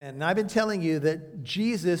And I've been telling you that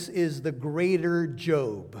Jesus is the greater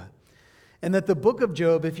Job. And that the book of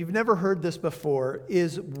Job, if you've never heard this before,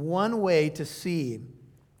 is one way to see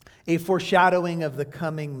a foreshadowing of the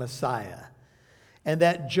coming Messiah. And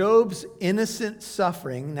that Job's innocent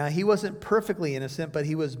suffering, now he wasn't perfectly innocent, but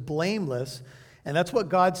he was blameless. And that's what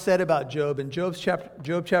God said about Job. In Job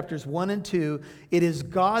chapters 1 and 2, it is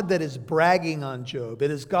God that is bragging on Job. It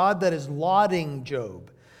is God that is lauding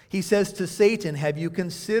Job. He says to Satan, "Have you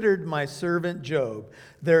considered my servant Job?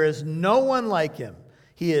 There is no one like him.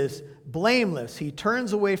 He is blameless. He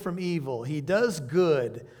turns away from evil. He does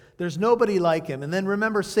good. There's nobody like him." And then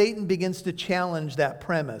remember, Satan begins to challenge that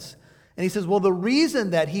premise. And he says, well, the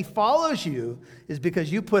reason that he follows you is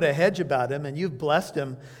because you put a hedge about him and you've blessed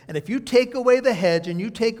him. And if you take away the hedge and you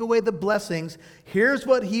take away the blessings, here's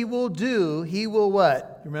what he will do. He will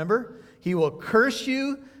what? Remember? He will curse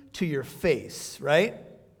you to your face, right?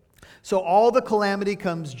 So all the calamity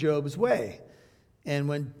comes Job's way. And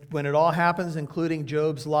when it all happens, including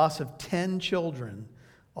Job's loss of 10 children,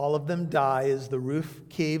 all of them die as the roof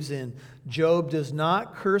caves in. Job does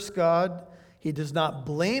not curse God. He does not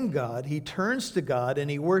blame God. He turns to God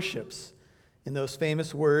and he worships. In those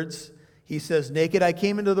famous words, he says, "Naked I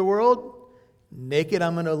came into the world, naked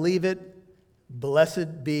I'm going to leave it.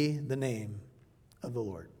 Blessed be the name of the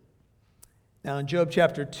Lord." Now in Job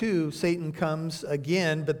chapter 2, Satan comes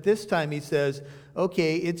again, but this time he says,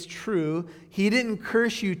 okay, it's true. He didn't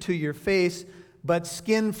curse you to your face, but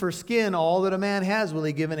skin for skin, all that a man has will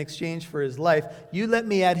he give in exchange for his life. You let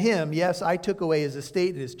me at him. Yes, I took away his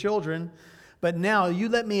estate and his children. But now you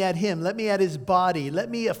let me at him, let me at his body,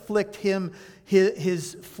 let me afflict him,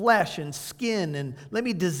 his flesh and skin, and let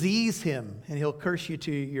me disease him, and he'll curse you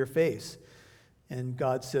to your face. And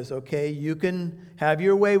God says, okay, you can have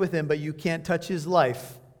your way with him, but you can't touch his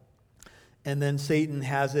life. And then Satan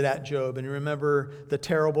has it at Job. And remember the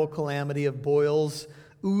terrible calamity of boils,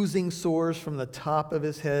 oozing sores from the top of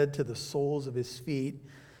his head to the soles of his feet.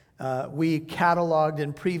 We cataloged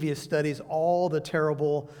in previous studies all the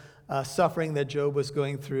terrible suffering that Job was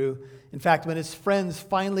going through. In fact, when his friends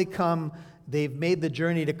finally come, they've made the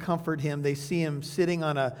journey to comfort him. They see him sitting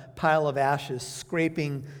on a pile of ashes,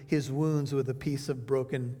 scraping his wounds with a piece of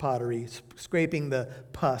broken pottery, scraping the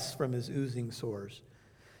pus from his oozing sores.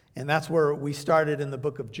 And that's where we started in the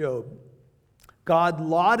book of Job. God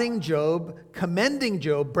lauding Job, commending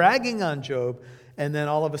Job, bragging on Job, and then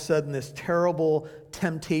all of a sudden this terrible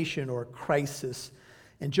temptation or crisis.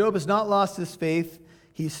 And Job has not lost his faith.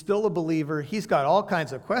 He's still a believer. He's got all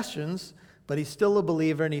kinds of questions, but he's still a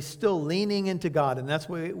believer and he's still leaning into God. And that's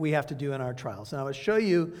what we have to do in our trials. And I will show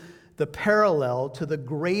you the parallel to the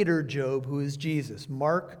greater Job, who is Jesus.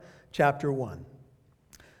 Mark chapter 1,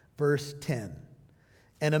 verse 10.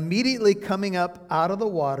 "And immediately coming up out of the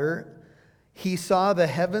water, he saw the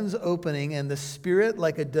heavens opening and the Spirit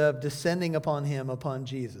like a dove descending upon him," upon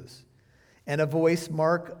Jesus. "And a voice,"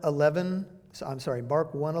 Mark 1:11,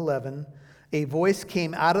 "a voice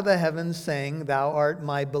came out of the heavens saying, 'Thou art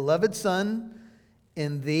my beloved Son,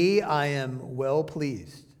 in thee I am well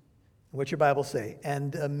pleased.'" What's your Bible say?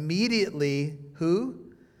 "And immediately," who?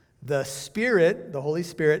 "The Spirit," the Holy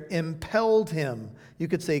Spirit, "impelled him," you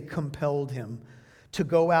could say compelled him, "to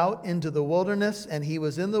go out into the wilderness. And he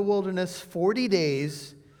was in the wilderness 40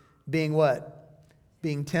 days, being" what?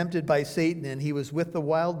 "Being tempted by Satan. And he was with the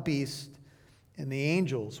wild beast, and the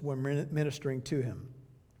angels were ministering to him."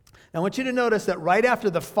 Now, I want you to notice that right after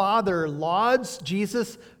the Father lauds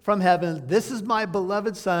Jesus from heaven, "This is my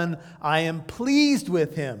beloved Son, I am pleased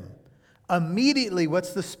with him." Immediately,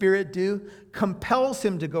 what's the Spirit do? Compels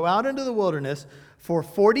him to go out into the wilderness for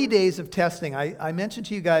 40 days of testing. I mentioned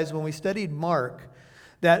to you guys when we studied Mark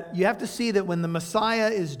that you have to see that when the Messiah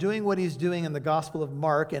is doing what he's doing in the Gospel of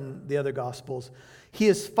Mark and the other Gospels, he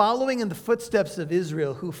is following in the footsteps of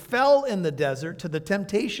Israel, who fell in the desert to the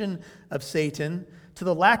temptation of Satan, to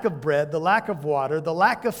the lack of bread, the lack of water, the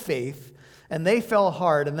lack of faith, and they fell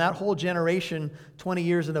hard. And that whole generation, 20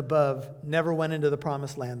 years and above, never went into the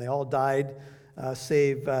promised land. They all died,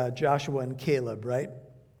 save Joshua and Caleb, right?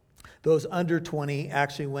 Those under 20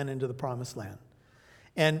 actually went into the promised land.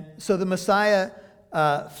 And so the Messiah,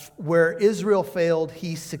 where Israel failed,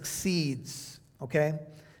 he succeeds, okay?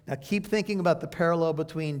 Now keep thinking about the parallel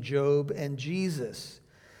between Job and Jesus.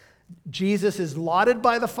 Jesus is lauded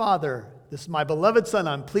by the Father. "This is my beloved Son,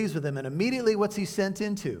 I'm pleased with him." And immediately what's he sent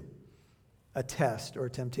into? A test or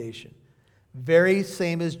temptation. Very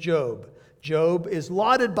same as Job. Job is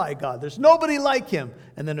lauded by God. There's nobody like him.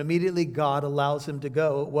 And then immediately God allows him to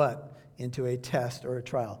go, what? Into a test or a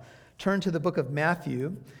trial. Turn to the book of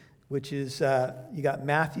Matthew, which is, you got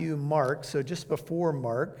Matthew, Mark. So just before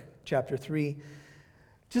Mark, chapter 3.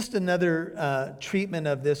 Just another treatment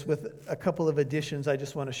of this with a couple of additions I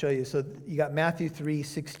just want to show you. So you got Matthew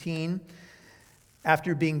 3:16.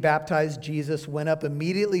 After being baptized, Jesus went up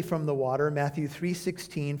immediately from the water, Matthew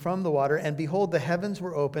 3:16, from the water, and behold, the heavens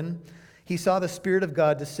were open. He saw the Spirit of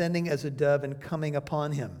God descending as a dove and coming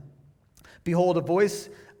upon him. Behold, a voice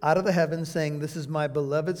out of the heavens saying, "This is my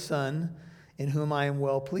beloved Son, in whom I am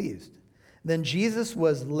well pleased." Then Jesus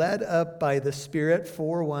was led up by the Spirit,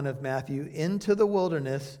 4:1 of Matthew, into the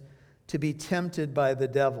wilderness to be tempted by the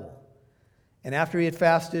devil. And after he had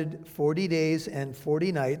fasted 40 days and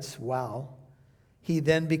 40 nights, he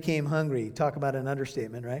then became hungry. Talk about an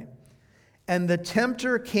understatement, right? And the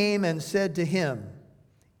tempter came and said to him,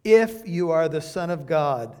 "If you are the Son of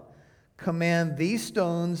God, command these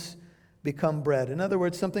stones become bread." In other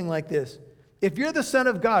words, something like this. If you're the Son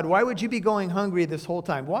of God, why would you be going hungry this whole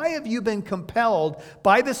time? Why have you been compelled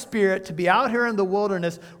by the Spirit to be out here in the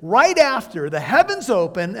wilderness right after the heavens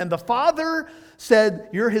opened and the Father said,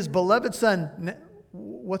 "You're his beloved Son"?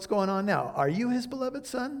 What's going on now? Are you his beloved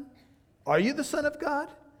Son? Are you the Son of God?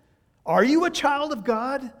 Are you a child of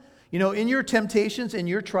God? You know, in your temptations, in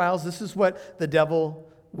your trials, this is what the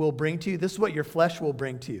devil will bring to you. This is what your flesh will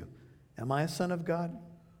bring to you. Am I a son of God?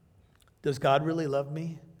 Does God really love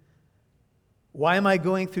me? Why am I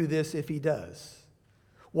going through this if he does?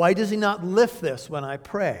 Why does he not lift this when I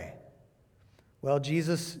pray? Well,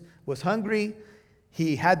 Jesus was hungry.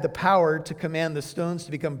 He had the power to command the stones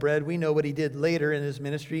to become bread. We know what he did later in his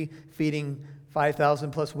ministry, feeding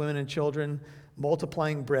 5,000 plus women and children,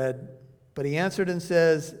 multiplying bread. But he answered and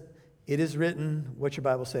says, "It is written," what's your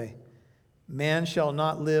Bible say? "Man shall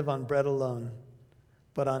not live on bread alone,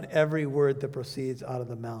 but on every word that proceeds out of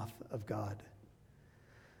the mouth of God."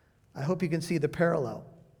 I hope you can see the parallel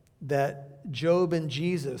that Job and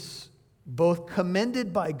Jesus, both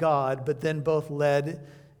commended by God, but then both led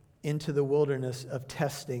into the wilderness of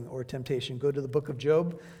testing or temptation. Go to the book of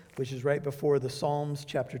Job, which is right before the Psalms,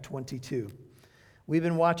 chapter 22. We've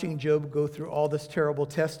been watching Job go through all this terrible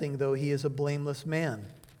testing, though he is a blameless man.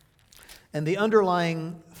 And the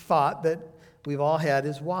underlying thought that we've all had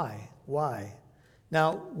is why? Why?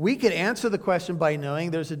 Now, we could answer the question by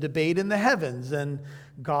knowing there's a debate in the heavens, and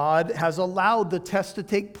God has allowed the test to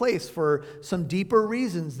take place for some deeper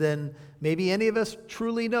reasons than maybe any of us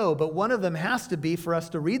truly know. But one of them has to be for us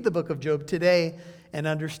to read the book of Job today and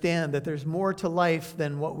understand that there's more to life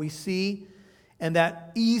than what we see, and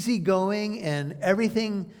that easygoing and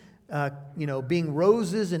everything, being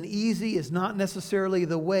roses and easy is not necessarily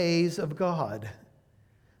the ways of God.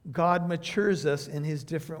 God matures us in his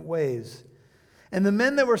different ways. And the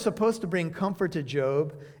men that were supposed to bring comfort to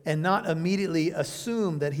Job and not immediately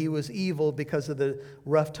assume that he was evil because of the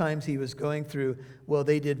rough times he was going through, well,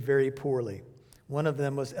 they did very poorly. One of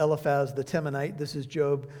them was Eliphaz the Temanite. This is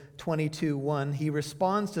Job 22:1. He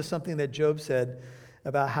responds to something that Job said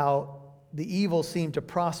about how the evil seemed to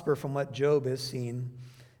prosper from what Job has seen.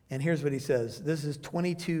 And here's what he says. This is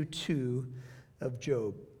 22:2 of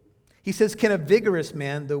Job. He says, "Can a vigorous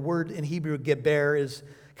man," the word in Hebrew geber is,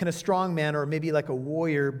 can a strong man or maybe like a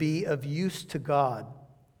warrior be of use to God?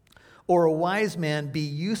 Or a wise man be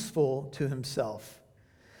useful to himself?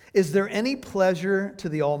 Is there any pleasure to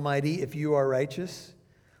the Almighty if you are righteous?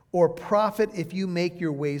 Or profit if you make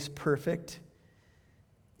your ways perfect?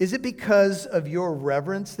 Is it because of your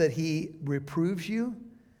reverence that he reproves you,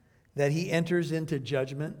 that he enters into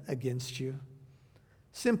judgment against you?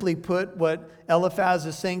 Simply put, what Eliphaz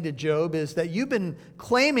is saying to Job is that you've been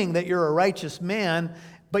claiming that you're a righteous man,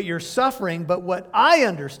 but you're suffering. But what I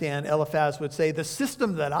understand, Eliphaz would say, the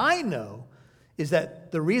system that I know is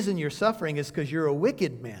that the reason you're suffering is because you're a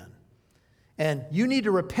wicked man. And you need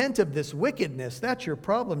to repent of this wickedness. That's your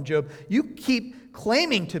problem, Job. You keep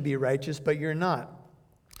claiming to be righteous, but you're not.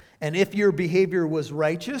 And if your behavior was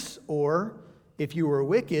righteous or if you were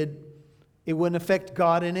wicked, it wouldn't affect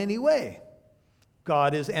God in any way.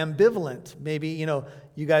 God is ambivalent. Maybe,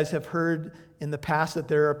 you guys have heard in the past that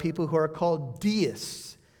there are people who are called deists.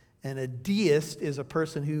 And a deist is a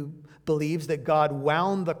person who believes that God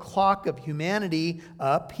wound the clock of humanity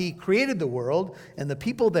up. He created the world and the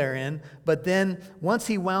people therein, but then once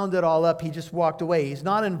he wound it all up, he just walked away. He's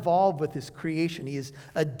not involved with his creation. He is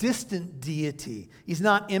a distant deity. He's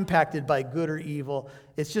not impacted by good or evil.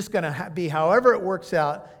 It's just going to be however it works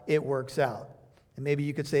out, it works out. And maybe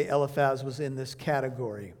you could say Eliphaz was in this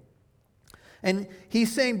category. And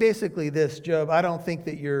he's saying basically this, Job, I don't think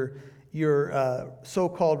that your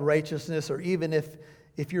so-called righteousness, or even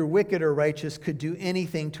if you're wicked or righteous, could do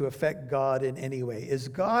anything to affect God in any way.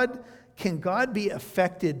 Can God be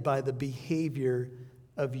affected by the behavior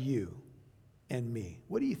of you and me?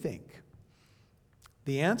 What do you think?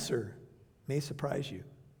 The answer may surprise you.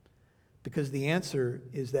 Because the answer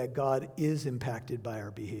is that God is impacted by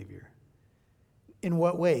our behavior. In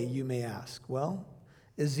what way, you may ask? Well,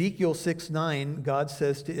 Ezekiel 6:9, God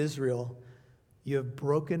says to Israel, "You have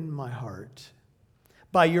broken my heart.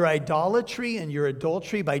 By your idolatry and your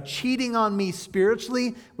adultery, by cheating on me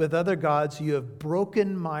spiritually with other gods, you have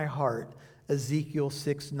broken my heart." Ezekiel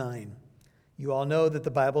 6:9. You all know that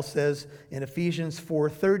the Bible says in Ephesians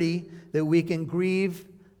 4:30 that we can grieve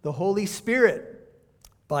the Holy Spirit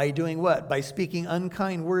by doing what? By speaking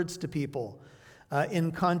unkind words to people.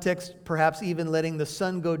 In context, perhaps even letting the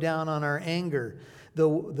sun go down on our anger.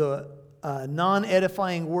 The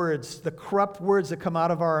non-edifying words, the corrupt words that come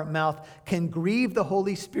out of our mouth can grieve the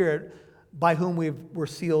Holy Spirit by whom we're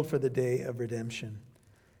sealed for the day of redemption.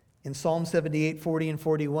 In Psalm 78, 40 and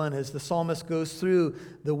 41, as the psalmist goes through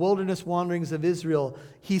the wilderness wanderings of Israel,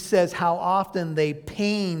 he says how often they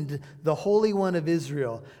pained the Holy One of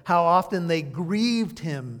Israel, how often they grieved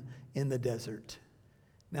him in the desert.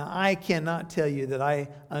 Now, I cannot tell you that I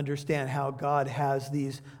understand how God has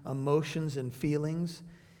these emotions and feelings,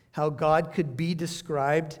 how God could be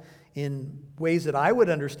described in ways that I would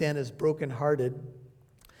understand as brokenhearted.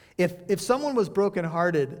 If someone was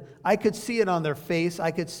brokenhearted, I could see it on their face,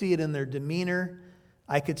 I could see it in their demeanor,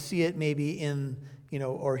 I could see it maybe in,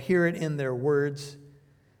 or hear it in their words.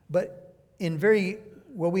 But in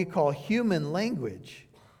what we call human language,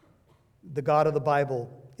 the God of the Bible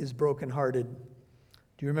is brokenhearted.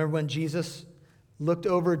 Do you remember when Jesus looked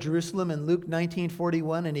over Jerusalem in Luke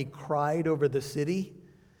 19:41 and he cried over the city?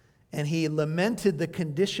 And he lamented the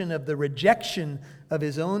condition of the rejection of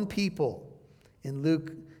his own people in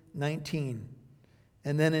Luke 19.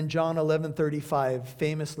 And then in John 11:35,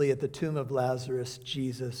 famously at the tomb of Lazarus,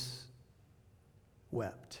 Jesus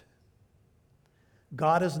wept.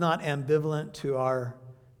 God is not ambivalent to our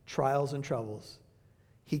trials and troubles.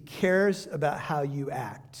 He cares about how you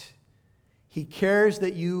act. He cares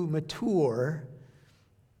that you mature.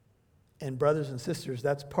 And brothers and sisters,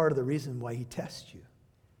 that's part of the reason why he tests you.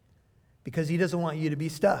 Because he doesn't want you to be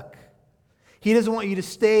stuck. He doesn't want you to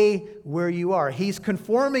stay where you are. He's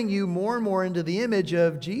conforming you more and more into the image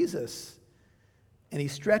of Jesus. And he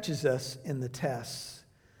stretches us in the tests.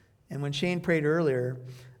 And when Shane prayed earlier,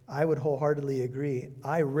 I would wholeheartedly agree.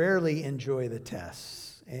 I rarely enjoy the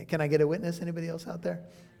tests. Can I get a witness? Anybody else out there?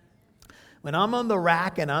 When I'm on the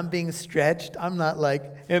rack and I'm being stretched, I'm not like,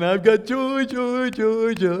 and I've got joy, joy,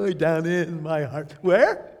 joy, joy down in my heart.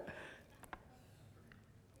 Where?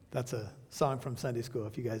 That's a song from Sunday school,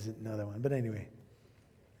 if you guys didn't know that one. But anyway.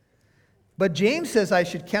 But James says I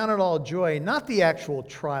should count it all joy, not the actual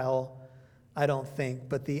trial, I don't think,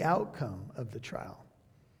 but the outcome of the trial.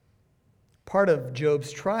 Part of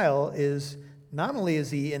Job's trial is not only is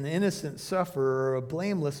he an innocent sufferer or a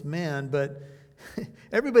blameless man, but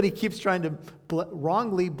everybody keeps trying to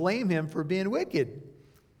wrongly blame him for being wicked.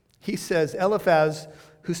 He says, Eliphaz,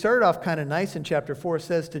 who started off kind of nice in chapter 4,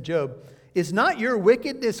 says to Job, "Is not your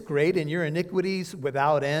wickedness great and your iniquities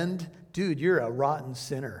without end?" Dude, you're a rotten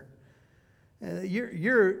sinner.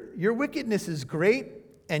 Your wickedness is great,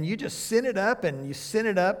 and you just sin it up and you sin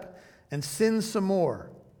it up and sin some more.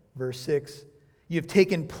 Verse 6, "You've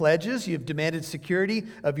taken pledges, you've demanded security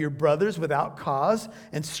of your brothers without cause,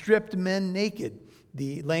 and stripped men naked."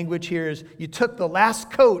 The language here is you took the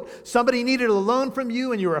last coat. Somebody needed a loan from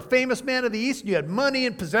you, and you were a famous man of the East, and you had money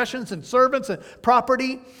and possessions and servants and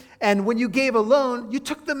property. And when you gave a loan, you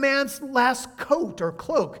took the man's last coat or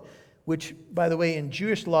cloak, which, by the way, in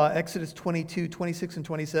Jewish law, Exodus 22, 26, and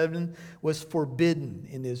 27, was forbidden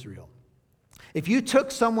in Israel. If you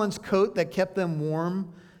took someone's coat that kept them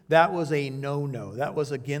warm, that was a no-no. That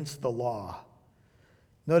was against the law.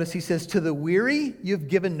 Notice he says, "To the weary, you've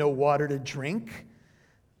given no water to drink."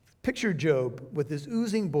 Picture Job with his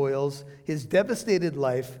oozing boils, his devastated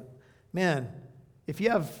life. Man, if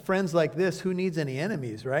you have friends like this, who needs any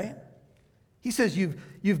enemies, right? He says,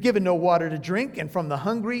 you've given no water to drink, and from the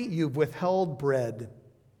hungry, you've withheld bread.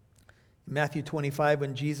 In Matthew 25,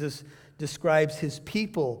 when Jesus describes his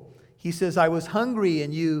people, he says, "I was hungry,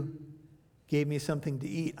 and you gave me something to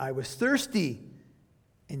eat. I was thirsty,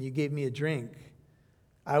 and you gave me a drink.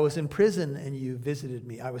 I was in prison, and you visited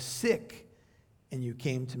me. I was sick, and you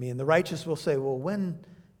came to me." And the righteous will say, "Well, when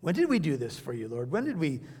did we do this for you, Lord? When did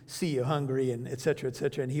we see you hungry?" And et cetera, et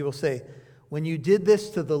cetera. And he will say, "When you did this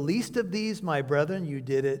to the least of these, my brethren, you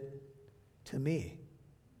did it to me."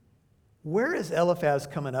 Where is Eliphaz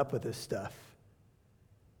coming up with this stuff?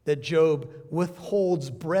 That Job withholds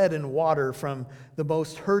bread and water from the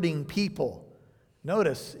most hurting people.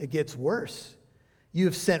 Notice, it gets worse.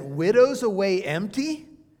 "You've sent widows away empty,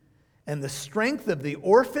 and the strength of the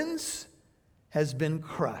orphans has been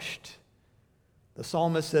crushed." The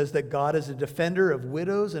psalmist says that God is a defender of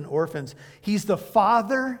widows and orphans. He's the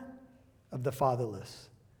father of the fatherless.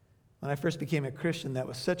 When I first became a Christian, that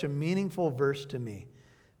was such a meaningful verse to me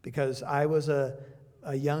because I was a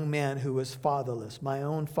young man who was fatherless. My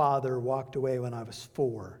own father walked away when I was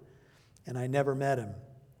 4, and I never met him.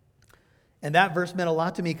 And that verse meant a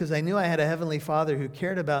lot to me because I knew I had a heavenly Father who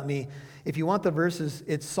cared about me. If you want the verses,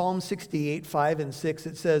 it's Psalm 68, 5 and 6.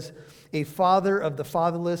 It says, a father of the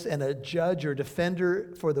fatherless and a judge or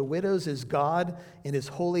defender for the widows is God in his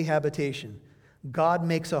holy habitation. God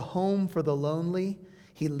makes a home for the lonely.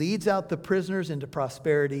 He leads out the prisoners into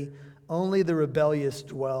prosperity. Only the rebellious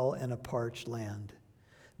dwell in a parched land.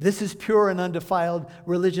 This is pure and undefiled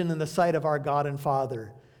religion in the sight of our God and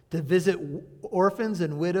Father, to visit orphans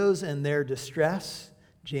and widows in their distress,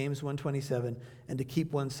 James 1:27, and to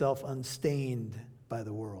keep oneself unstained by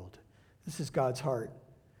the world. This is God's heart.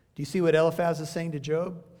 Do you see what Eliphaz is saying to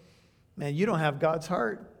Job? Man, you don't have God's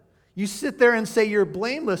heart. You sit there and say you're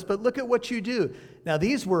blameless, but look at what you do. Now,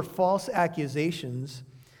 these were false accusations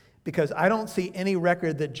because I don't see any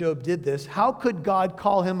record that Job did this. How could God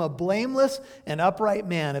call him a blameless and upright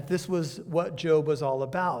man if this was what Job was all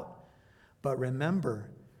about? But remember,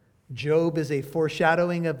 Job is a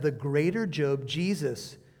foreshadowing of the greater Job,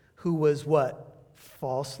 Jesus, who was what?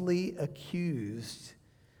 Falsely accused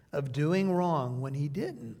of doing wrong when he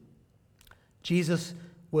didn't. Jesus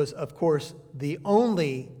was, of course, the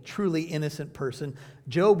only truly innocent person.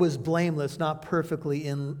 Job was blameless, not perfectly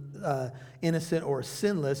innocent or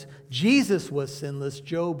sinless. Jesus was sinless.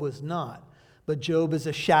 Job was not. But Job is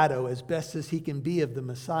a shadow, as best as he can be, of the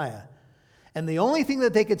Messiah. And the only thing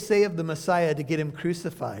that they could say of the Messiah to get him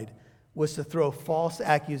crucified was to throw false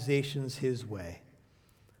accusations his way.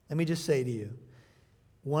 Let me just say to you,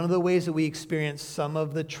 one of the ways that we experience some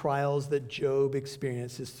of the trials that Job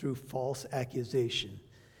experienced is through false accusation.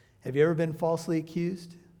 Have you ever been falsely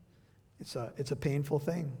accused? It's a painful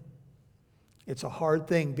thing. It's a hard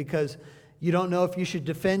thing because you don't know if you should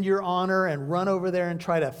defend your honor and run over there and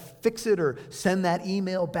try to fix it or send that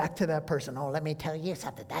email back to that person. Oh, let me tell you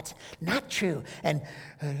something. That's not true. And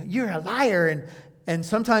you're a liar. And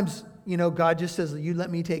sometimes, God just says, you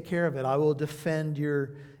let me take care of it. I will defend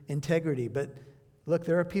your integrity. But look,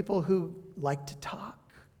 there are people who like to talk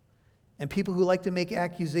and people who like to make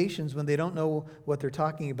accusations when they don't know what they're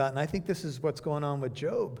talking about. And I think this is what's going on with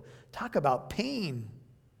Job. Talk about pain.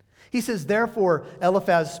 He says, therefore,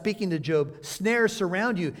 Eliphaz speaking to Job, snares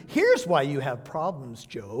surround you. Here's why you have problems,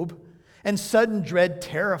 Job. And sudden dread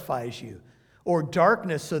terrifies you. Or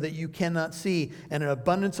darkness so that you cannot see, and an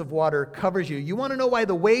abundance of water covers you. You want to know why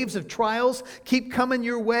the waves of trials keep coming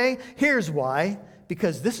your way? Here's why.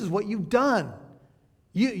 Because this is what you've done.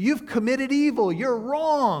 You've committed evil. You're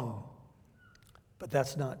wrong. But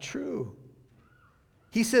that's not true.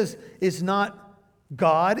 He says, is not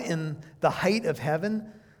God in the height of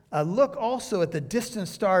heaven? Look also at the distant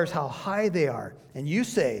stars, how high they are. And you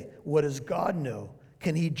say, what does God know?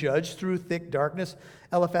 Can he judge through thick darkness?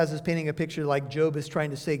 Eliphaz is painting a picture like Job is trying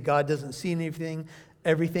to say God doesn't see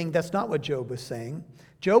everything. That's not what Job was saying.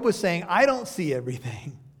 Job was saying, I don't see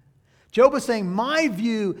everything. Job was saying, my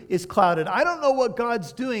view is clouded. I don't know what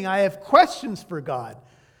God's doing. I have questions for God.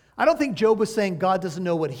 I don't think Job was saying God doesn't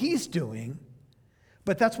know what he's doing,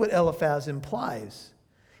 but that's what Eliphaz implies.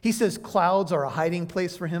 He says clouds are a hiding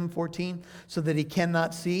place for him, 14, so that he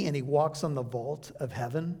cannot see, and he walks on the vault of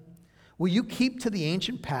heaven. Will you keep to the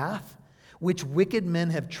ancient path, which wicked men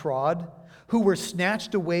have trod, who were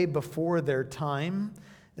snatched away before their time?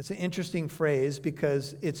 It's an interesting phrase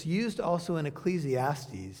because it's used also in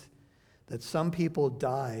Ecclesiastes that some people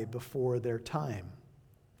die before their time.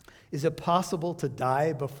 Is it possible to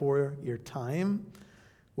die before your time?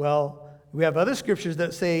 Well, we have other scriptures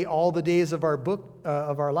that say all the days of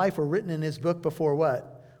our life were written in his book before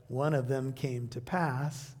what? One of them came to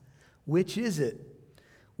pass. Which is it?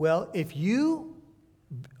 Well, if you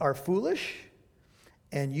are foolish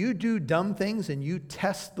and you do dumb things and you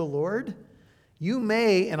test the Lord, you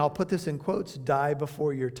may, and I'll put this in quotes, die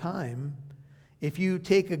before your time. If you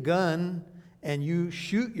take a gun and you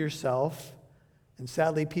shoot yourself, and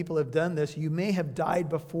sadly people have done this, you may have died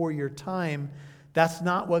before your time. That's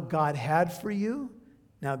not what God had for you.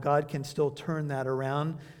 Now, God can still turn that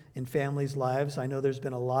around in families' lives. I know there's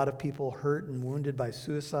been a lot of people hurt and wounded by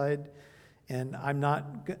suicide, and I'm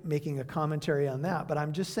not making a commentary on that, but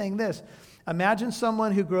I'm just saying this. Imagine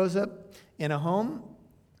someone who grows up in a home,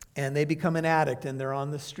 and they become an addict, and they're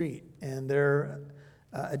on the street, and they're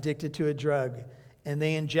addicted to a drug, and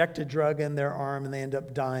they inject a drug in their arm, and they end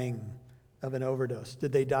up dying of an overdose.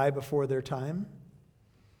 Did they die before their time?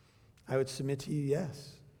 I would submit to you, yes.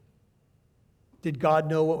 Did God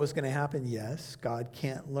know what was going to happen? Yes. God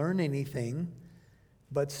can't learn anything,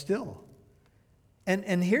 but still.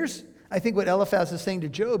 And here's, I think, what Eliphaz is saying to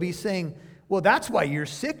Job. He's saying, well, that's why you're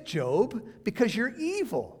sick, Job, because you're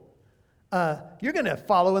evil. You're going to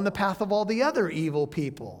follow in the path of all the other evil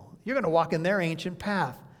people. You're going to walk in their ancient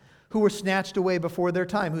path, who were snatched away before their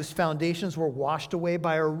time, whose foundations were washed away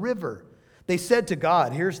by a river. They said to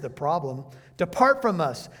God, here's the problem, depart from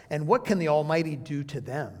us, and what can the Almighty do to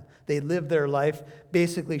them? They lived their life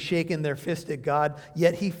basically shaking their fist at God,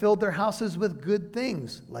 yet he filled their houses with good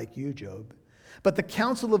things, like you, Job. But the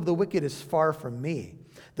counsel of the wicked is far from me.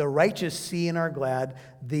 The righteous see and are glad,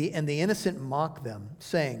 and the innocent mock them,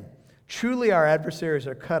 saying, truly our adversaries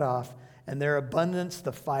are cut off, and their abundance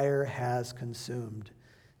the fire has consumed.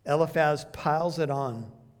 Eliphaz piles it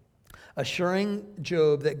on, assuring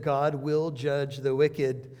Job that God will judge the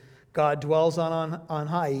wicked. God dwells on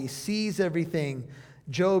high. He sees everything.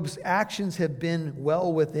 Job's actions have been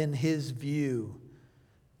well within his view.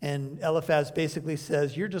 And Eliphaz basically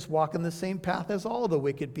says, you're just walking the same path as all the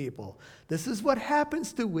wicked people. This is what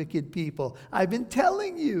happens to wicked people. I've been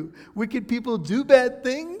telling you, wicked people do bad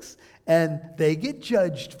things, and they get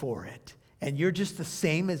judged for it. And you're just the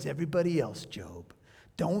same as everybody else, Job.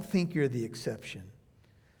 Don't think you're the exception.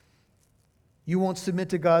 You won't submit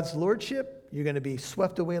to God's lordship, you're going to be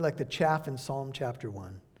swept away like the chaff in Psalm chapter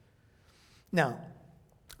 1. Now,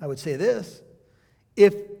 I would say this.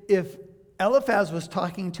 If Eliphaz was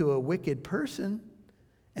talking to a wicked person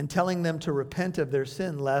and telling them to repent of their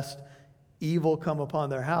sin lest evil come upon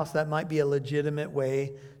their house, that might be a legitimate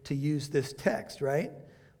way to use this text, right?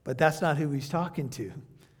 But that's not who he's talking to.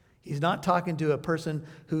 He's not talking to a person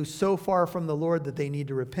who's so far from the Lord that they need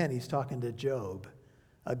to repent. He's talking to Job,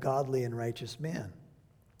 a godly and righteous man.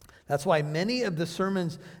 That's why many of the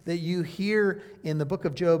sermons that you hear in the book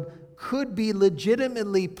of Job could be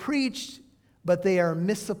legitimately preached, but they are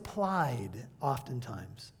misapplied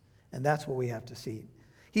oftentimes. And that's what we have to see.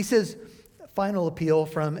 He says, final appeal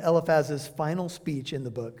from Eliphaz's final speech in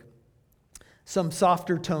the book. Some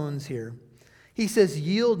softer tones here. He says,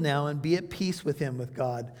 yield now and be at peace with him, with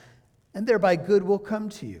God, and thereby good will come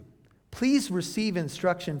to you. Please receive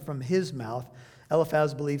instruction from his mouth.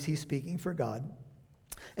 Eliphaz believes he's speaking for God.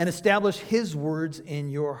 And establish his words in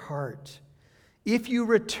your heart. If you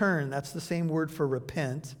return, that's the same word for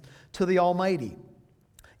repent, to the Almighty,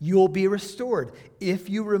 you will be restored. If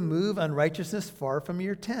you remove unrighteousness far from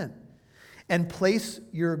your tent and place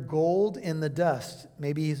your gold in the dust.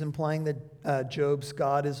 Maybe he's implying that Job's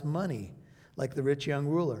God is money, like the rich young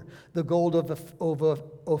ruler. The gold of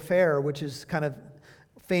Ophir, which is kind of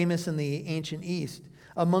famous in the ancient East.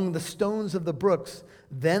 Among the stones of the brooks,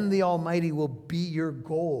 then the Almighty will be your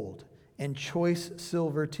gold and choice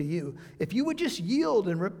silver to you. If you would just yield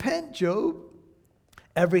and repent, Job,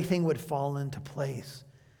 everything would fall into place.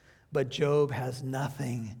 But Job has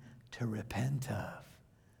nothing to repent of.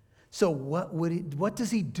 So what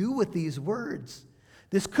does he do with these words?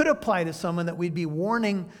 This could apply to someone that we'd be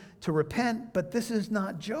warning to repent, but this is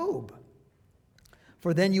not Job.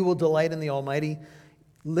 For then you will delight in the Almighty.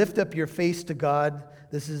 Lift up your face to God.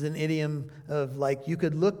 This is an idiom of like you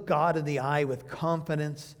could look God in the eye with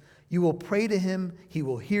confidence. You will pray to him. He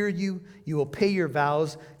will hear you. You will pay your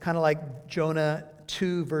vows, kind of like Jonah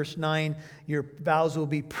 2, verse 9. Your vows will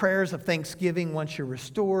be prayers of thanksgiving once you're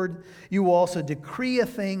restored. You will also decree a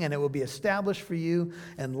thing, and it will be established for you,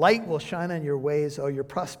 and light will shine on your ways. Oh, your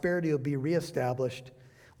prosperity will be reestablished.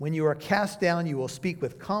 When you are cast down, you will speak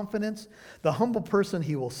with confidence. The humble person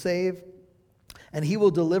he will save, and he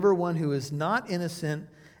will deliver one who is not innocent,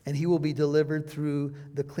 and he will be delivered through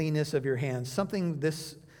the cleanness of your hands.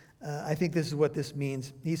 I think this is what this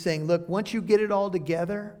means. He's saying, look, once you get it all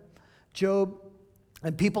together, Job,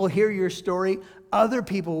 and people hear your story, other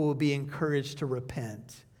people will be encouraged to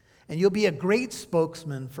repent. And you'll be a great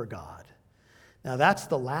spokesman for God. Now, that's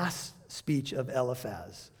the last speech of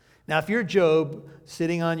Eliphaz. Now, if you're Job,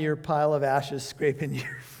 sitting on your pile of ashes, scraping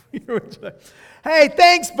your hey,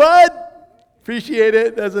 thanks, bud. Appreciate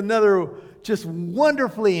it. That's another just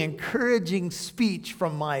wonderfully encouraging speech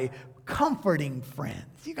from my comforting friends.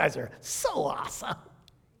 You guys are so awesome.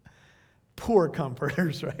 Poor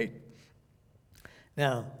comforters, right?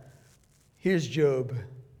 Now, here's Job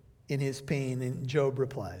in his pain, and Job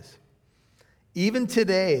replies, even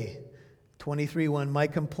today, 23:1, my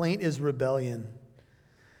complaint is rebellion.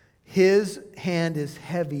 His hand is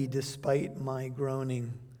heavy despite my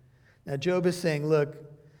groaning. Now, Job is saying, look,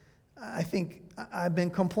 I think I've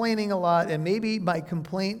been complaining a lot, and maybe my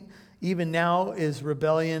complaint even now is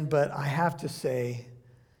rebellion, but I have to say,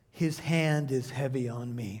 his hand is heavy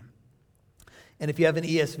on me. And if you have an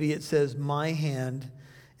ESV, it says, my hand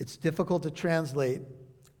It's difficult to translate,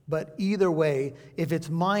 but either way, if it's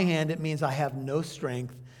my hand, it means I have no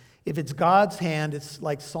strength. If it's God's hand, it's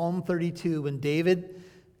like Psalm 32. When David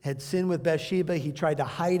had sinned with Bathsheba, he tried to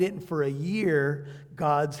hide it, and for a year,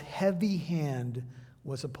 God's heavy hand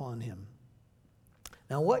was upon him.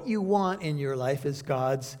 Now, what you want in your life is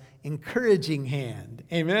God's encouraging hand.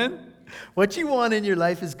 Amen? What you want in your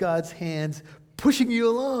life is God's hands pushing you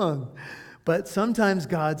along. But sometimes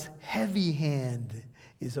God's heavy hand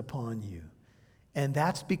is upon you. And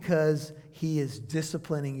that's because he is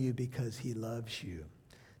disciplining you because he loves you.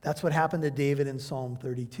 That's what happened to David in Psalm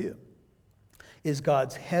 32. Is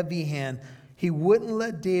God's heavy hand. He wouldn't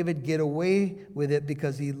let David get away with it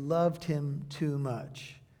because he loved him too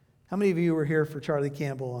much. How many of you were here for Charlie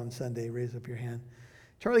Campbell on Sunday? Raise up your hand.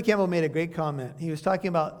 Charlie Campbell made a great comment. He was talking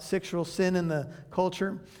about sexual sin in the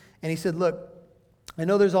culture. And he said, look, I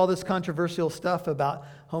know there's all this controversial stuff about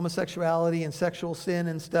homosexuality and sexual sin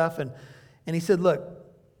and stuff. And he said, look,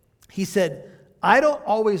 he said, I don't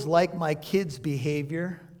always like my kids'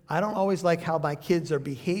 behavior. I don't always like how my kids are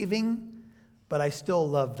behaving, but I still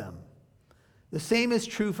love them. The same is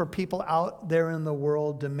true for people out there in the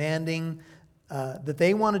world demanding that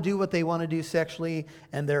they want to do what they want to do sexually,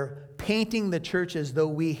 and they're painting the church as though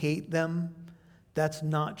we hate them. That's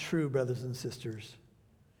not true, brothers and sisters.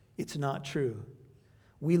 It's not true.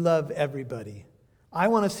 We love everybody. I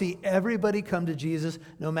want to see everybody come to Jesus,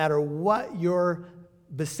 no matter what your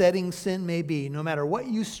besetting sin may be, no matter what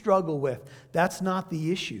you struggle with. That's not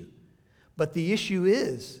the issue. But the issue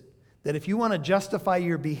is that if you want to justify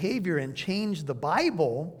your behavior and change the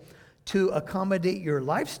Bible to accommodate your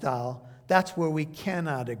lifestyle, that's where we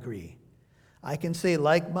cannot agree. I can say,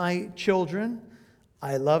 like my children,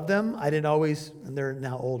 I love them. I didn't always, and they're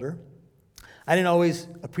now older, I didn't always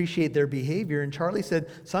appreciate their behavior. And Charlie said,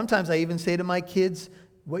 sometimes I even say to my kids,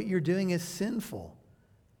 what you're doing is sinful.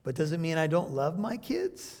 But does it mean I don't love my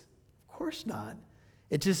kids? Of course not.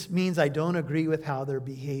 It just means I don't agree with how they're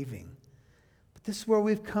behaving. But this is where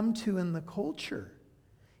we've come to in the culture.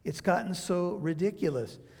 It's gotten so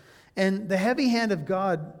ridiculous. And the heavy hand of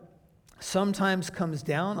God sometimes comes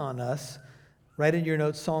down on us. Write in your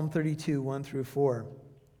notes Psalm 32, 1 through 4.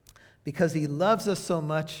 Because he loves us so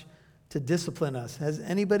much to discipline us. Has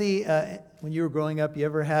anybody, when you were growing up, you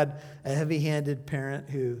ever had a heavy-handed parent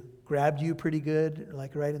who grabbed you pretty good,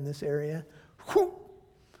 like right in this area,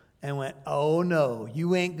 and went, oh no,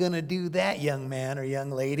 you ain't going to do that, young man or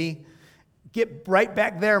young lady. Get right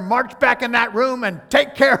back there, march back in that room, and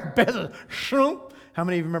take care of business. How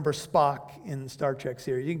many of you remember Spock in Star Trek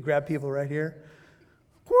series? You can grab people right here.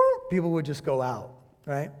 People would just go out,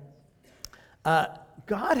 right?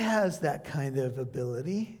 God has that kind of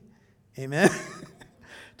ability. Amen?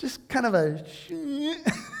 Just kind of a...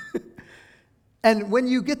 And when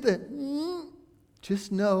you get the...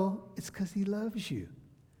 Just know it's because he loves you.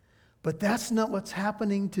 But that's not what's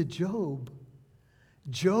happening to Job.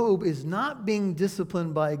 Job is not being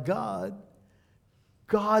disciplined by God.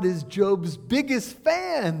 God is Job's biggest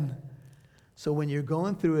fan. So when you're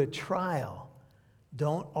going through a trial,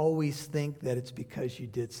 don't always think that it's because you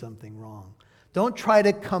did something wrong. Don't try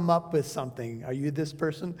to come up with something. Are you this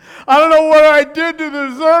person? I don't know what I did to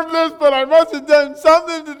deserve this, but I must have done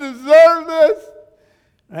something to deserve this.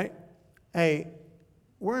 Right? Hey,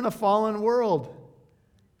 we're in a fallen world.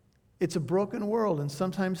 It's a broken world, and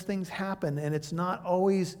sometimes things happen, and it's not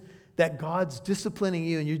always that God's disciplining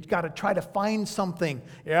you, and you've got to try to find something.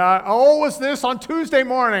 Yeah, oh, was this on Tuesday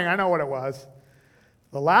morning? I know what it was.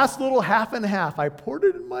 The last little half and half, I poured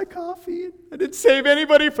it in my coffee. I didn't save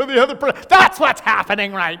anybody for the other person. That's what's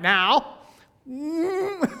happening right now.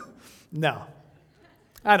 No,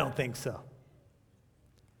 I don't think so.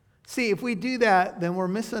 See, if we do that, then we're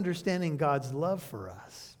misunderstanding God's love for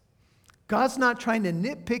us. God's not trying to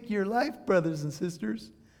nitpick your life, brothers and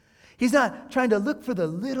sisters. He's not trying to look for the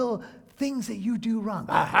little things that you do wrong.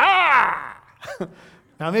 Aha!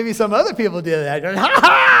 Now, maybe some other people do that.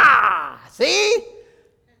 Ha-ha! See?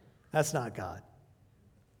 That's not God.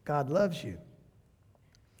 God loves you.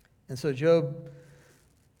 And so Job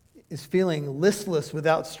is feeling listless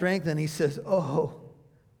without strength, and he says, oh,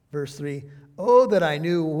 verse 3, oh, that I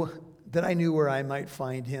knew where I might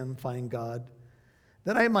find him, find God,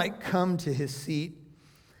 that I might come to his seat.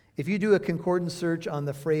 If you do a concordance search on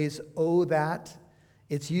the phrase, oh, that,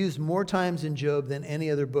 it's used more times in Job than any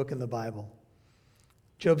other book in the Bible.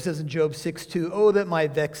 Job says in Job 6:2, oh, that my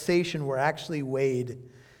vexation were actually weighed.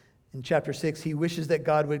 In chapter 6, he wishes that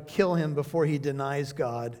God would kill him before he denies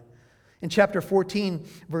God. In chapter 14,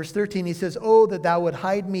 verse 13, he says, oh, that thou would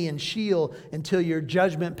hide me in Sheol until your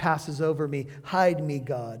judgment passes over me. Hide me,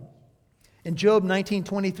 God. In Job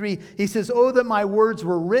 19:23, he says, "Oh, that my words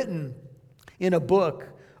were written in a book.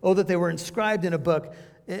 Oh, that they were inscribed in a book.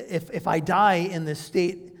 If I die in this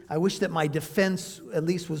state, I wish that my defense at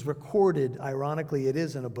least was recorded." Ironically, it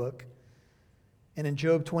is in a book. And in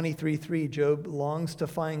Job 23:3, Job longs to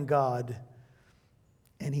find God,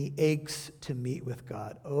 and he aches to meet with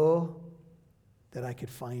God. Oh, that I could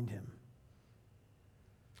find him.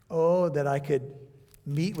 Oh, that I could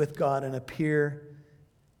meet with God and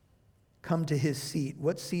come to his seat.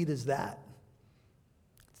 What seat is that?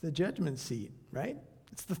 It's the judgment seat, right?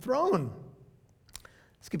 It's the throne.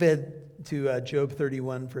 Skip ahead to Job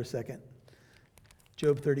 31 for a second.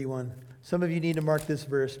 Job 31. Some of you need to mark this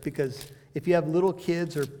verse because if you have little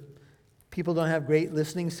kids or people don't have great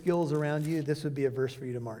listening skills around you, this would be a verse for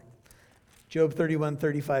you to mark. Job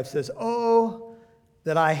 31:35 says, "Oh,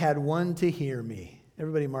 that I had one to hear me."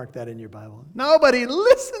 Everybody mark that in your Bible. Nobody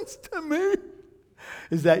listens to me.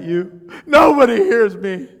 Is that you? Nobody hears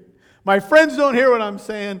me. My friends don't hear what I'm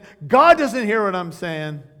saying. God doesn't hear what I'm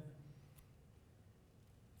saying.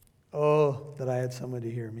 Oh, that I had someone to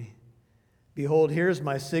hear me. Behold, here's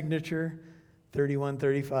my signature,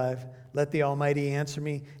 31:35. Let the Almighty answer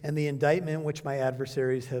me, and the indictment which my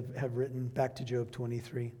adversaries have written. Back to Job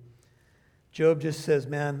 23. Job just says,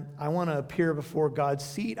 man, I want to appear before God's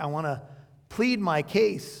seat. I want to plead my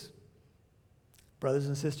case. Brothers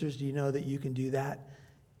and sisters, do you know that you can do that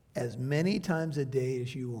as many times a day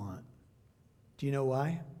as you want? Do you know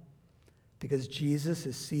why? Because Jesus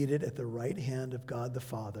is seated at the right hand of God the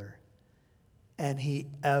Father, and he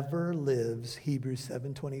ever lives, Hebrews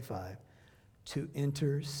 7:25, to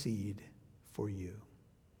intercede for you.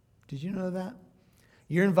 Did you know that?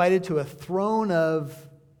 You're invited to a throne of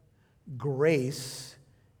grace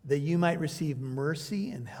that you might receive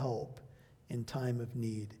mercy and help in time of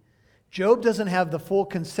need. Job doesn't have the full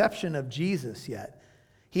conception of Jesus yet.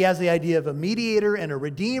 He has the idea of a mediator and a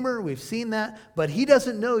redeemer. We've seen that. But he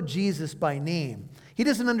doesn't know Jesus by name. He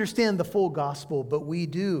doesn't understand the full gospel, but we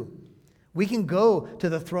do. We can go to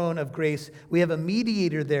the throne of grace. We have a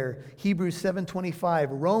mediator there, Hebrews 7:25,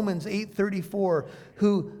 Romans 8:34,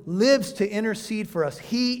 who lives to intercede for us.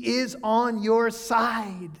 He is on your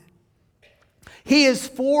side. He is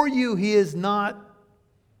for you. He is not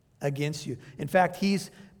against you. In fact, he's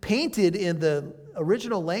painted in the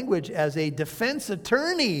original language as a defense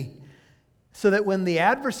attorney, so that when the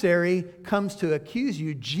adversary comes to accuse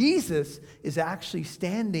you, Jesus is actually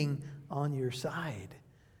standing on your side.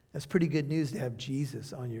 That's pretty good news to have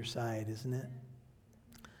Jesus on your side, isn't it?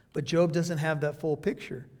 But Job doesn't have that full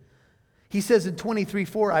picture. He says in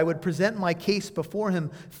 23:4, I would present my case before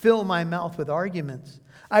him, fill my mouth with arguments.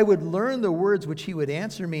 I would learn the words which he would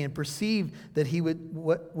answer me and perceive that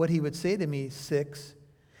what he would say to me. 6.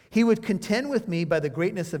 He would contend with me by the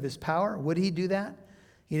greatness of his power. Would he do that?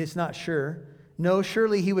 He is not sure. No,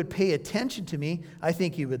 surely he would pay attention to me. I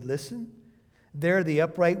think he would listen. There the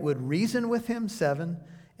upright would reason with him. 7.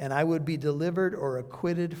 And I would be delivered or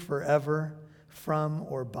acquitted forever from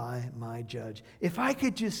or by my judge. If I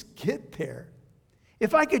could just get there.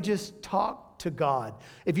 If I could just talk to God.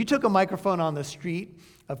 If you took a microphone on the street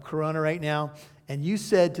of Corona right now and you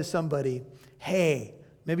said to somebody, hey,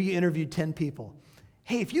 maybe you interviewed 10 people.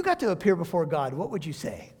 Hey, if you got to appear before God, what would you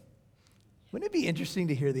say? Wouldn't it be interesting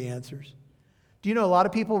to hear the answers? Do you know a lot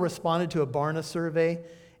of people responded to a Barna survey,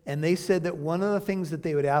 and they said that one of the things that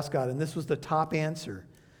they would ask God, and this was the top answer,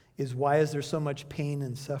 is why is there so much pain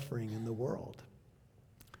and suffering in the world?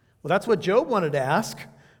 Well, that's what Job wanted to ask,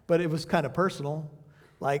 but it was kind of personal.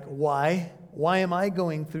 Like, why? Why am I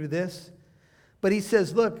going through this? But he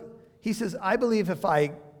says, look, I believe if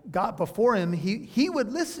I got before him, he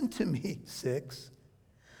would listen to me. 6.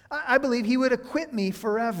 I believe he would acquit me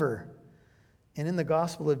forever. And in the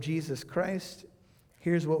gospel of Jesus Christ,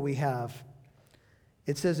 here's what we have.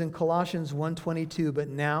 It says in Colossians 1:22, but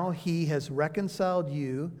now he has reconciled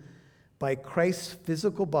you by Christ's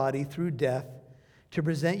physical body through death to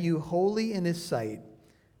present you holy in his sight,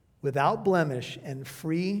 without blemish and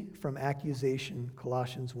free from accusation.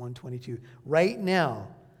 Colossians 1:22. Right now,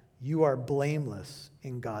 you are blameless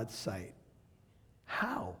in God's sight.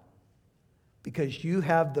 How? Because you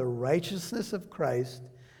have the righteousness of Christ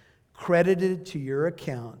credited to your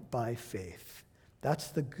account by faith. That's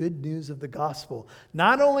the good news of the gospel.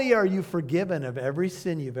 Not only are you forgiven of every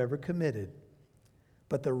sin you've ever committed,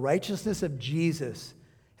 but the righteousness of Jesus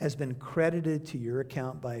has been credited to your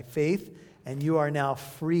account by faith, and you are now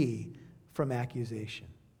free from accusation.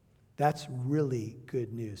 That's really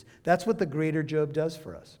good news. That's what the greater Job does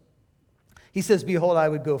for us. He says, behold, I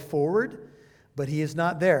would go forward, but he is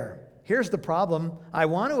not there. Here's the problem. I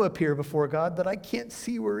want to appear before God, but I can't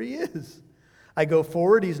see where he is. I go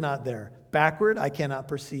forward, he's not there. backward, I cannot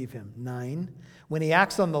perceive him. 9, when he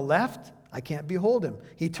acts on the left, I can't behold him.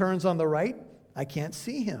 He turns on the right, I can't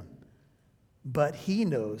see him. But he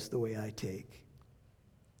knows the way I take.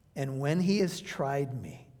 And when he has tried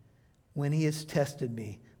me, when he has tested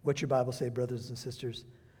me, what's your Bible say, brothers and sisters?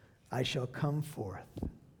 I shall come forth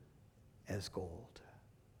as gold.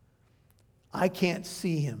 I can't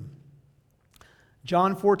see him.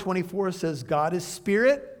 John 4:24 says, God is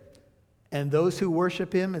spirit, and those who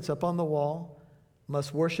worship him, it's up on the wall,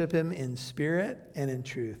 must worship him in spirit and in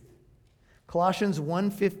truth. Colossians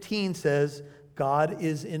 1:15 says, God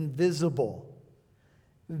is invisible.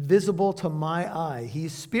 Visible to my eye.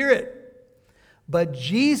 He's spirit. But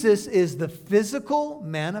Jesus is the physical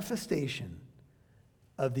manifestation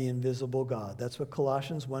of the invisible God. That's what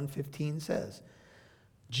Colossians 1:15 says.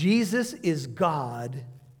 Jesus is God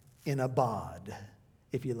in a bod,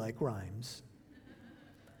 if you like rhymes.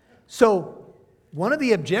 So, one of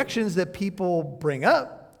the objections that people bring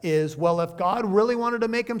up is, well, if God really wanted to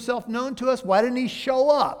make himself known to us, why didn't he show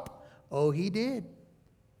up? Oh, he did.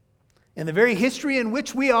 In the very history in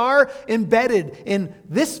which we are embedded, in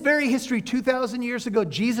this very history 2,000 years ago,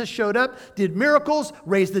 Jesus showed up, did miracles,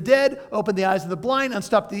 raised the dead, opened the eyes of the blind,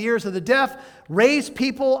 unstopped the ears of the deaf, raised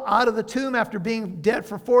people out of the tomb after being dead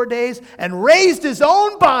for 4 days, and raised his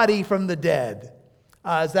own body from the dead.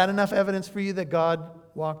 Is that enough evidence for you that God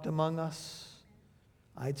walked among us?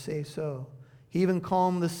 I'd say so. He even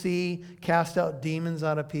calmed the sea, cast out demons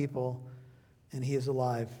out of people, and he is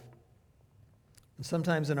alive. And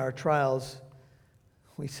sometimes in our trials,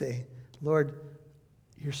 we say, Lord,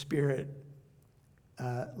 your spirit,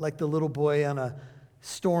 like the little boy on a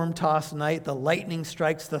storm-tossed night, the lightning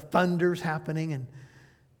strikes, the thunder's happening, and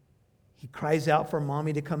he cries out for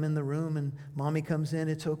mommy to come in the room, and mommy comes in,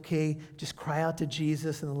 it's okay, just cry out to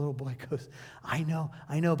Jesus. And the little boy goes, I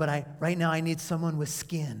know, but right now I need someone with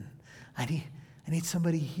skin. I need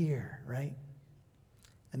somebody here, right?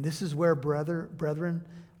 And this is where, brethren,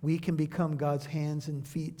 we can become God's hands and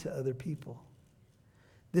feet to other people.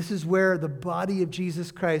 This is where the body of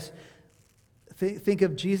Jesus Christ, think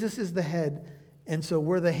of Jesus as the head, and so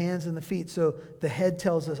we're the hands and the feet. So the head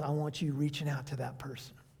tells us, I want you reaching out to that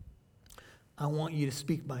person. I want you to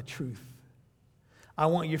speak my truth. I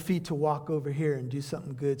want your feet to walk over here and do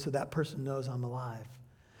something good so that person knows I'm alive.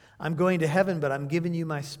 I'm going to heaven, but I'm giving you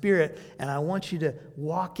my spirit, and I want you to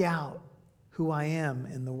walk out who I am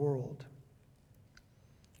in the world.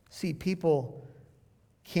 See, people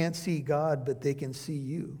can't see God, but they can see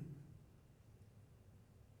you.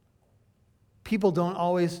 People don't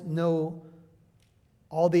always know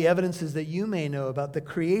all the evidences that you may know about the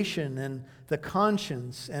creation and the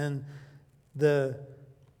conscience and the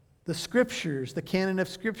scriptures, the canon of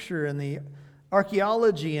scripture and the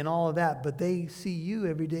archaeology and all of that, but they see you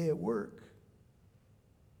every day at work.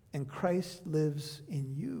 And Christ lives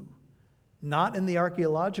in you, not in the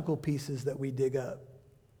archaeological pieces that we dig up.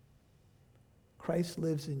 Christ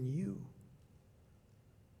lives in you.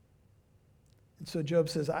 And so Job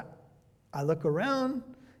says, I look around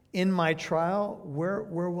in my trial, where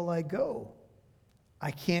will I go?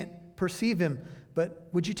 I can't perceive him. But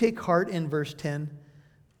would you take heart in verse 10?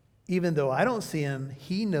 Even though I don't see him,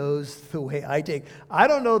 he knows the way I take. I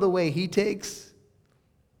don't know the way he takes.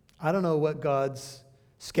 I don't know what God's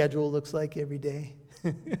schedule looks like every day,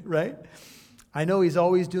 right? I know he's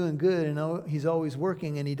always doing good and he's always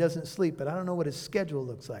working and he doesn't sleep, but I don't know what his schedule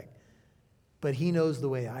looks like. But he knows the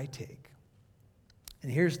way I take.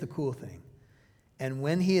 And here's the cool thing. And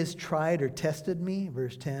when he has tried or tested me,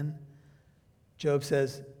 verse 10, Job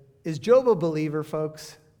says, is Job a believer,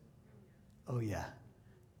 folks? Oh, yeah.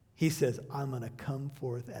 He says, I'm going to come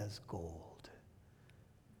forth as gold.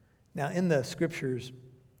 Now, in the scriptures,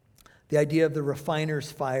 the idea of the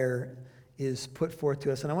refiner's fire is put forth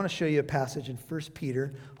to us. And I want to show you a passage in 1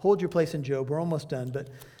 Peter. Hold your place in Job. We're almost done, but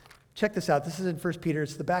check this out. This is in 1 Peter.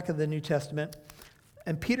 It's the back of the New Testament.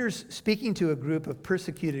 And Peter's speaking to a group of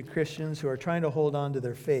persecuted Christians who are trying to hold on to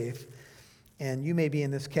their faith. And you may be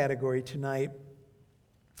in this category tonight.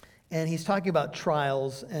 And he's talking about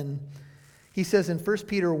trials. And he says in 1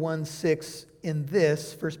 Peter 1:6, in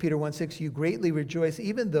this, 1 Peter 1:6, you greatly rejoice,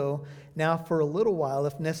 even though now for a little while,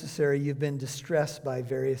 if necessary, you've been distressed by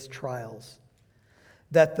various trials.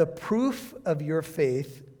 That the proof of your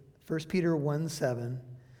faith, 1 Peter 1:7,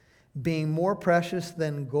 being more precious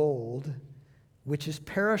than gold, which is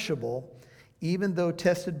perishable, even though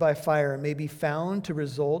tested by fire, may be found to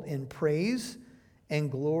result in praise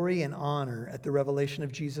and glory and honor at the revelation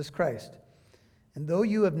of Jesus Christ. And though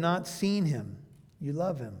you have not seen him, you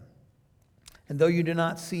love him. And though you do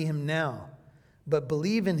not see him now, but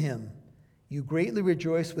believe in him, you greatly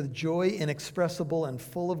rejoice with joy inexpressible and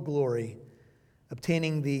full of glory,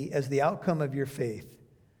 obtaining as the outcome of your faith,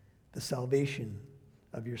 the salvation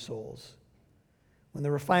of your souls. When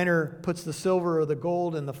the refiner puts the silver or the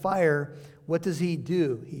gold in the fire, what does he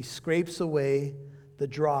do? He scrapes away the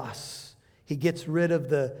dross. He gets rid of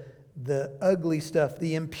the ugly stuff,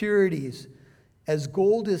 the impurities. As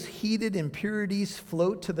gold is heated, impurities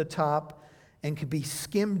float to the top and can be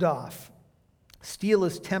skimmed off. Steel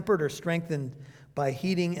is tempered or strengthened by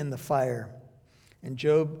heating in the fire. And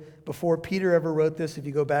Job, before Peter ever wrote this, if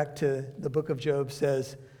you go back to the book of Job,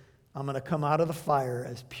 says, I'm going to come out of the fire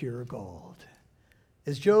as pure gold.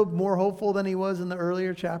 Is Job more hopeful than he was in the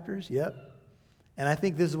earlier chapters? Yep. And I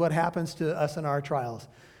think this is what happens to us in our trials.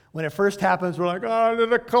 When it first happens, we're like, oh,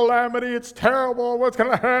 the calamity, it's terrible. What's going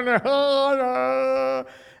to happen? Oh, no.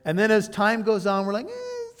 And then as time goes on, we're like,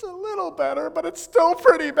 it's a little better, but it's still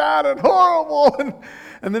pretty bad and horrible.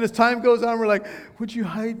 And then as time goes on, we're like, would you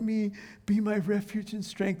hide me, be my refuge and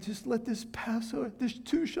strength? Just let this pass. This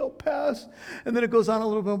too shall pass. And then it goes on a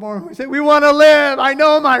little bit more. And we say, we want to live. I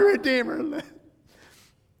know my Redeemer lives.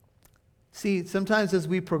 See, sometimes as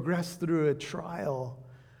we progress through a trial,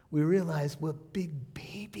 we realize what big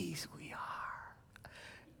babies we are.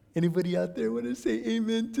 Anybody out there want to say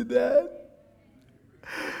amen to that?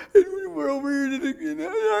 And we're over here,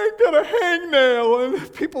 I got a hangnail,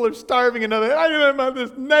 and people are starving, and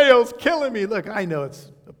this nail's killing me. Look, I know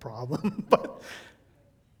it's a problem, but...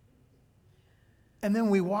 And then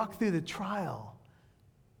we walk through the trial.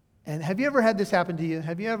 And have you ever had this happen to you?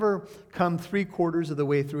 Have you ever come 3/4 of the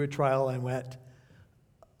way through a trial and went,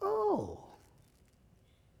 oh,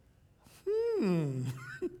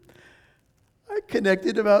 I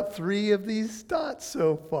connected about 3 of these dots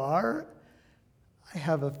so far. I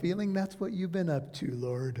have a feeling that's what you've been up to,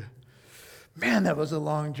 Lord. Man, that was a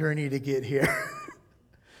long journey to get here.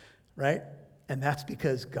 Right? And that's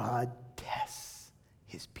because God tests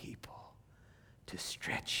his people to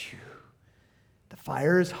stretch you. The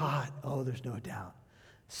fire is hot. Oh, there's no doubt.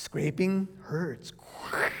 Scraping hurts.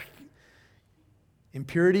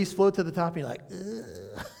 Impurities float to the top, and you're like,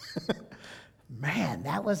 ugh. Man,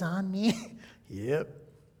 that was on me. Yep.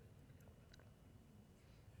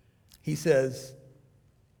 He says,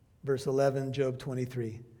 verse 11, Job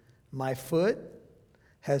 23, my foot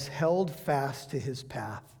has held fast to his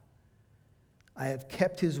path. I have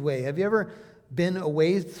kept his way. Have you ever been a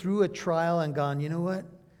ways through a trial and gone, you know what?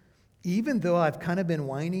 Even though I've kind of been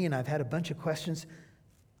whiny and I've had a bunch of questions,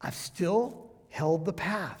 I've still held the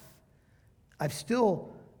path. I've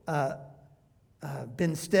still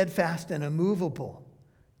been steadfast and immovable,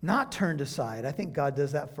 not turned aside. I think God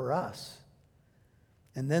does that for us.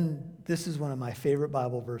 And then this is one of my favorite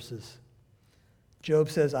Bible verses. Job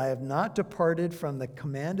says, I have not departed from the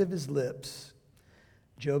command of his lips.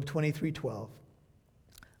 Job 23:12.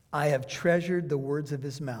 I have treasured the words of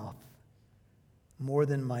his mouth more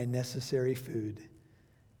than my necessary food.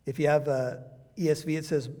 If you have ESV, it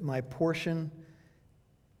says, my portion.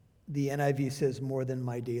 The NIV says, more than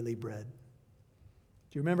my daily bread.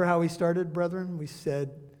 Do you remember how we started, brethren? We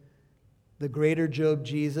said the greater Job,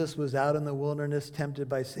 Jesus, was out in the wilderness, tempted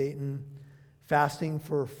by Satan, fasting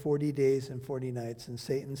for 40 days and 40 nights. And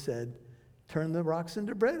Satan said, turn the rocks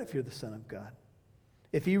into bread if you're the Son of God.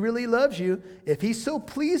 If he really loves you, if he's so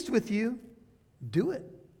pleased with you, do it.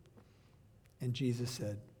 And Jesus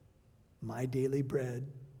said, my daily bread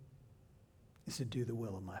is to do the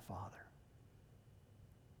will of my Father.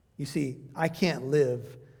 You see, I can't live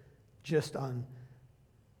just on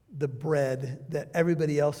the bread that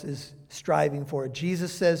everybody else is striving for.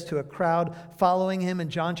 Jesus says to a crowd following him in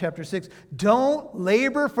John chapter 6, don't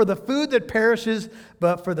labor for the food that perishes,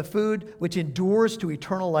 but for the food which endures to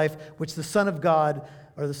eternal life, which the Son of God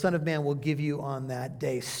or the Son of Man will give you on that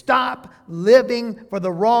day. Stop living for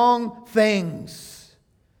the wrong things.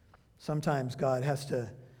 Sometimes God has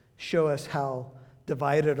to show us how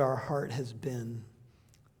divided our heart has been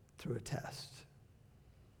through a test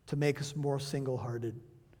to make us more single-hearted,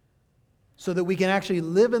 so that we can actually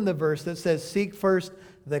live in the verse that says, seek first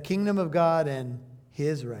the kingdom of God and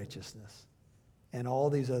his righteousness, and all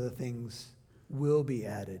these other things will be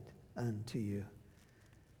added unto you.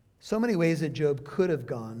 So many ways that Job could have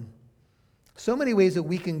gone. So many ways that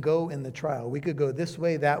we can go in the trial. We could go this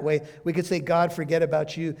way, that way. We could say, God, forget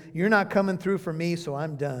about you. You're not coming through for me, so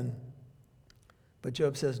I'm done. But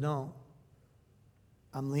Job says, no,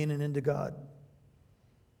 I'm leaning into God.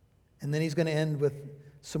 And then he's going to end with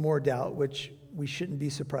some more doubt, which we shouldn't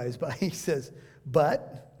be surprised by. He says,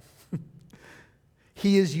 but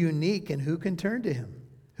he is unique, and who can turn to him?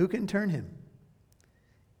 Who can turn him?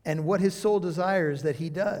 And what his soul desires that he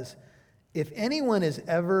does. If anyone is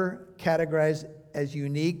ever categorized as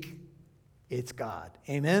unique, it's God.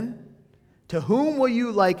 Amen? To whom will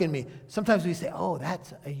you liken me? Sometimes we say, oh,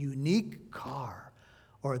 that's a unique car,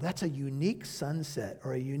 or that's a unique sunset,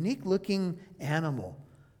 or a unique looking animal.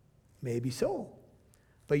 Maybe so.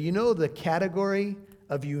 But you know, the category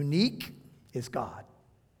of unique is God.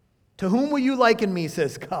 To whom will you liken me,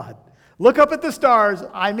 says God. Look up at the stars.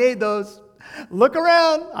 I made those. Look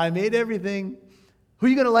around. I made everything. Who are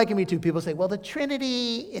you going to liken me to? People say, well, the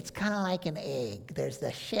Trinity, it's kind of like an egg. There's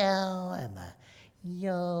the shell and the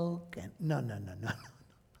yolk. And no.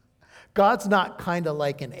 God's not kind of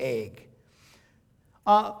like an egg.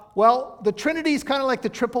 Well, the Trinity is kind of like the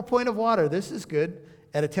triple point of water. This is good.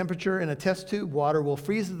 At a temperature in a test tube, water will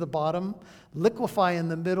freeze at the bottom, liquefy in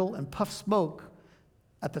the middle, and puff smoke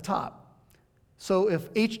at the top. So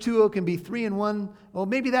if H2O can be 3 in 1, well,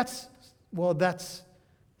 maybe that's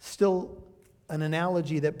still an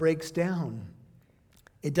analogy that breaks down.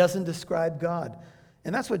 It doesn't describe God.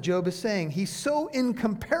 And that's what Job is saying. He's so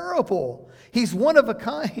incomparable. He's one of a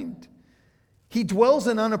kind. He dwells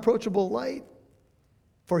in unapproachable light.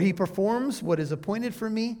 For he performs what is appointed for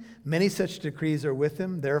me. Many such decrees are with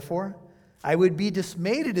him. Therefore, I would be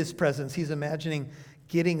dismayed at his presence. He's imagining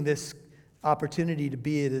getting this opportunity to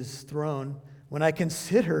be at his throne. When I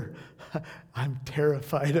consider, I'm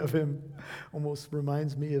terrified of him. Almost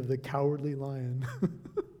reminds me of the cowardly lion.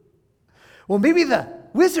 Well, maybe the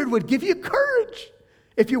wizard would give you courage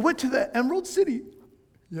if you went to the Emerald City.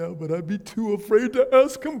 Yeah, but I'd be too afraid to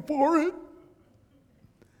ask him for it.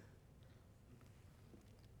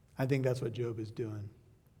 I think that's what Job is doing.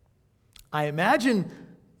 I imagine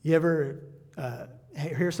you ever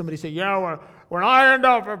hear somebody say, yeah, when I end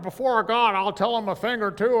up before God, I'll tell him a thing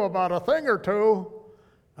or two about a thing or two.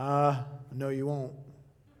 No, you won't.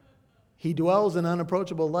 He dwells in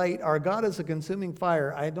unapproachable light. Our God is a consuming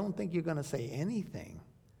fire. I don't think you're going to say anything.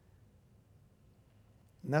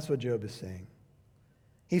 And that's what Job is saying.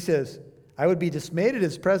 He says, I would be dismayed at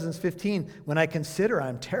his presence, 15, when I consider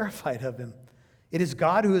I'm terrified of him. It is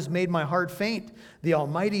God who has made my heart faint, the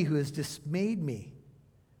Almighty who has dismayed me.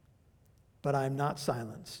 But I am not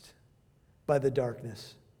silenced by the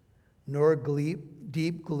darkness, nor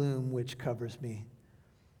deep gloom which covers me.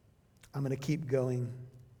 I'm going to keep going.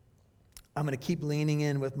 I'm going to keep leaning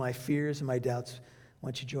in with my fears and my doubts. Why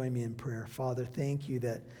don't you join me in prayer? Father, thank you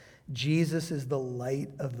that Jesus is the light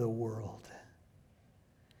of the world.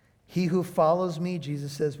 He who follows me,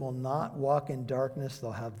 Jesus says, will not walk in darkness.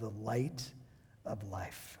 They'll have the light of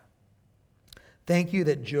life. Thank you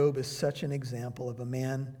that Job is such an example of a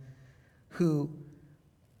man who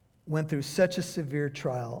went through such a severe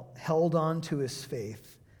trial, held on to his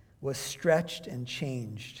faith, was stretched and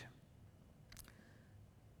changed.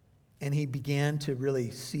 And he began to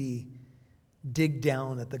really dig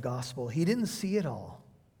down at the gospel. He didn't see it all.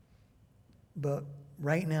 But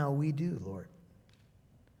right now we do, Lord.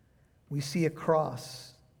 We see a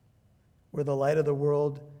cross where the light of the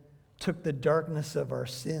world took the darkness of our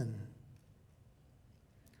sin,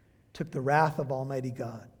 took the wrath of Almighty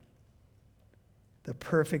God, the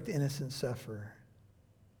perfect innocent sufferer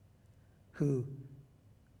who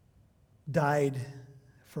died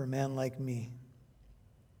for a man like me.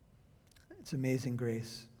 It's amazing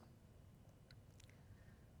grace.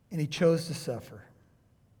 And he chose to suffer.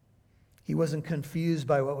 He wasn't confused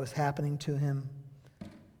by what was happening to him.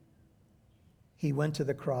 He went to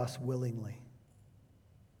the cross willingly.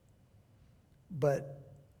 But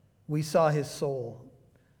we saw his soul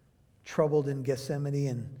troubled in Gethsemane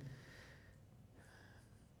and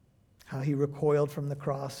how he recoiled from the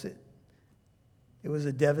cross. It was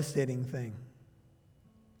a devastating thing.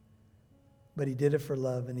 But he did it for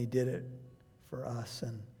love, and he did it for us.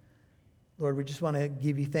 And Lord, we just want to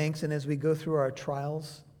give you thanks. And as we go through our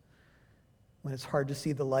trials, when it's hard to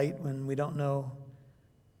see the light, when we don't know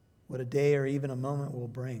what a day or even a moment will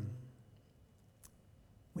bring,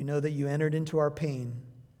 we know that you entered into our pain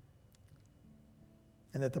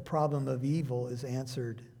and that the problem of evil is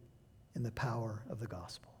answered in the power of the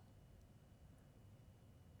gospel.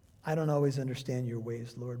 I don't always understand your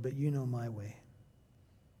ways, Lord, but you know my way.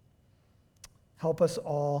 Help us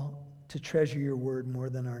all to treasure your word more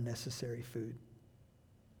than our necessary food.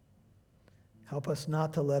 Help us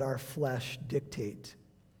not to let our flesh dictate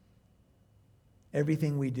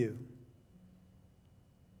everything we do.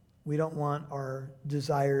 We don't want our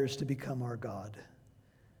desires to become our God.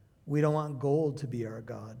 We don't want gold to be our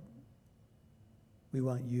God. We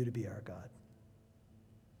want you to be our God.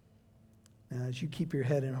 Now, as you keep your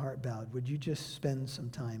head and heart bowed, would you just spend some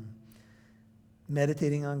time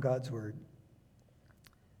meditating on God's word,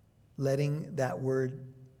 letting that word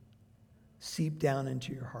seep down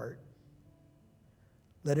into your heart,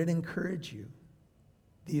 Let it encourage you.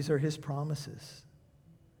 These are his promises.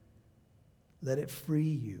 Let it free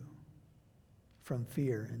you from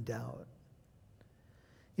fear and doubt.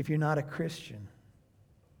 If you're not a Christian,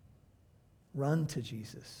 run to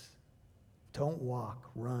Jesus. Don't walk,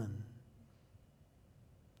 run.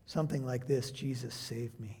 Something like this: Jesus,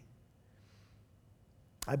 save me.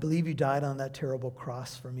 I believe you died on that terrible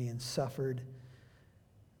cross for me and suffered,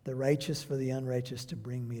 the righteous for the unrighteous, to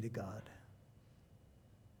bring me to God.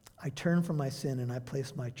 I turn from my sin and I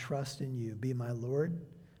place my trust in you. Be my Lord.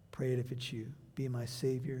 Pray it if it's you. Be my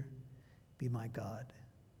Savior. Be my God.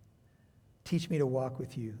 Teach me to walk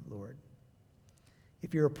with you, Lord.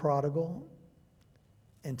 If you're a prodigal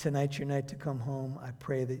and tonight's your night to come home, I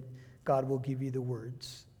pray that God will give you the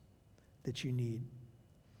words that you need.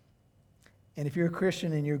 And if you're a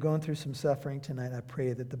Christian and you're going through some suffering tonight, I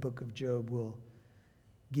pray that the book of Job will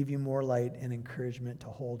give you more light and encouragement to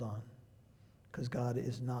hold on, because God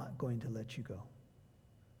is not going to let you go.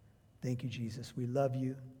 Thank you, Jesus. We love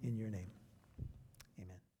you in your name.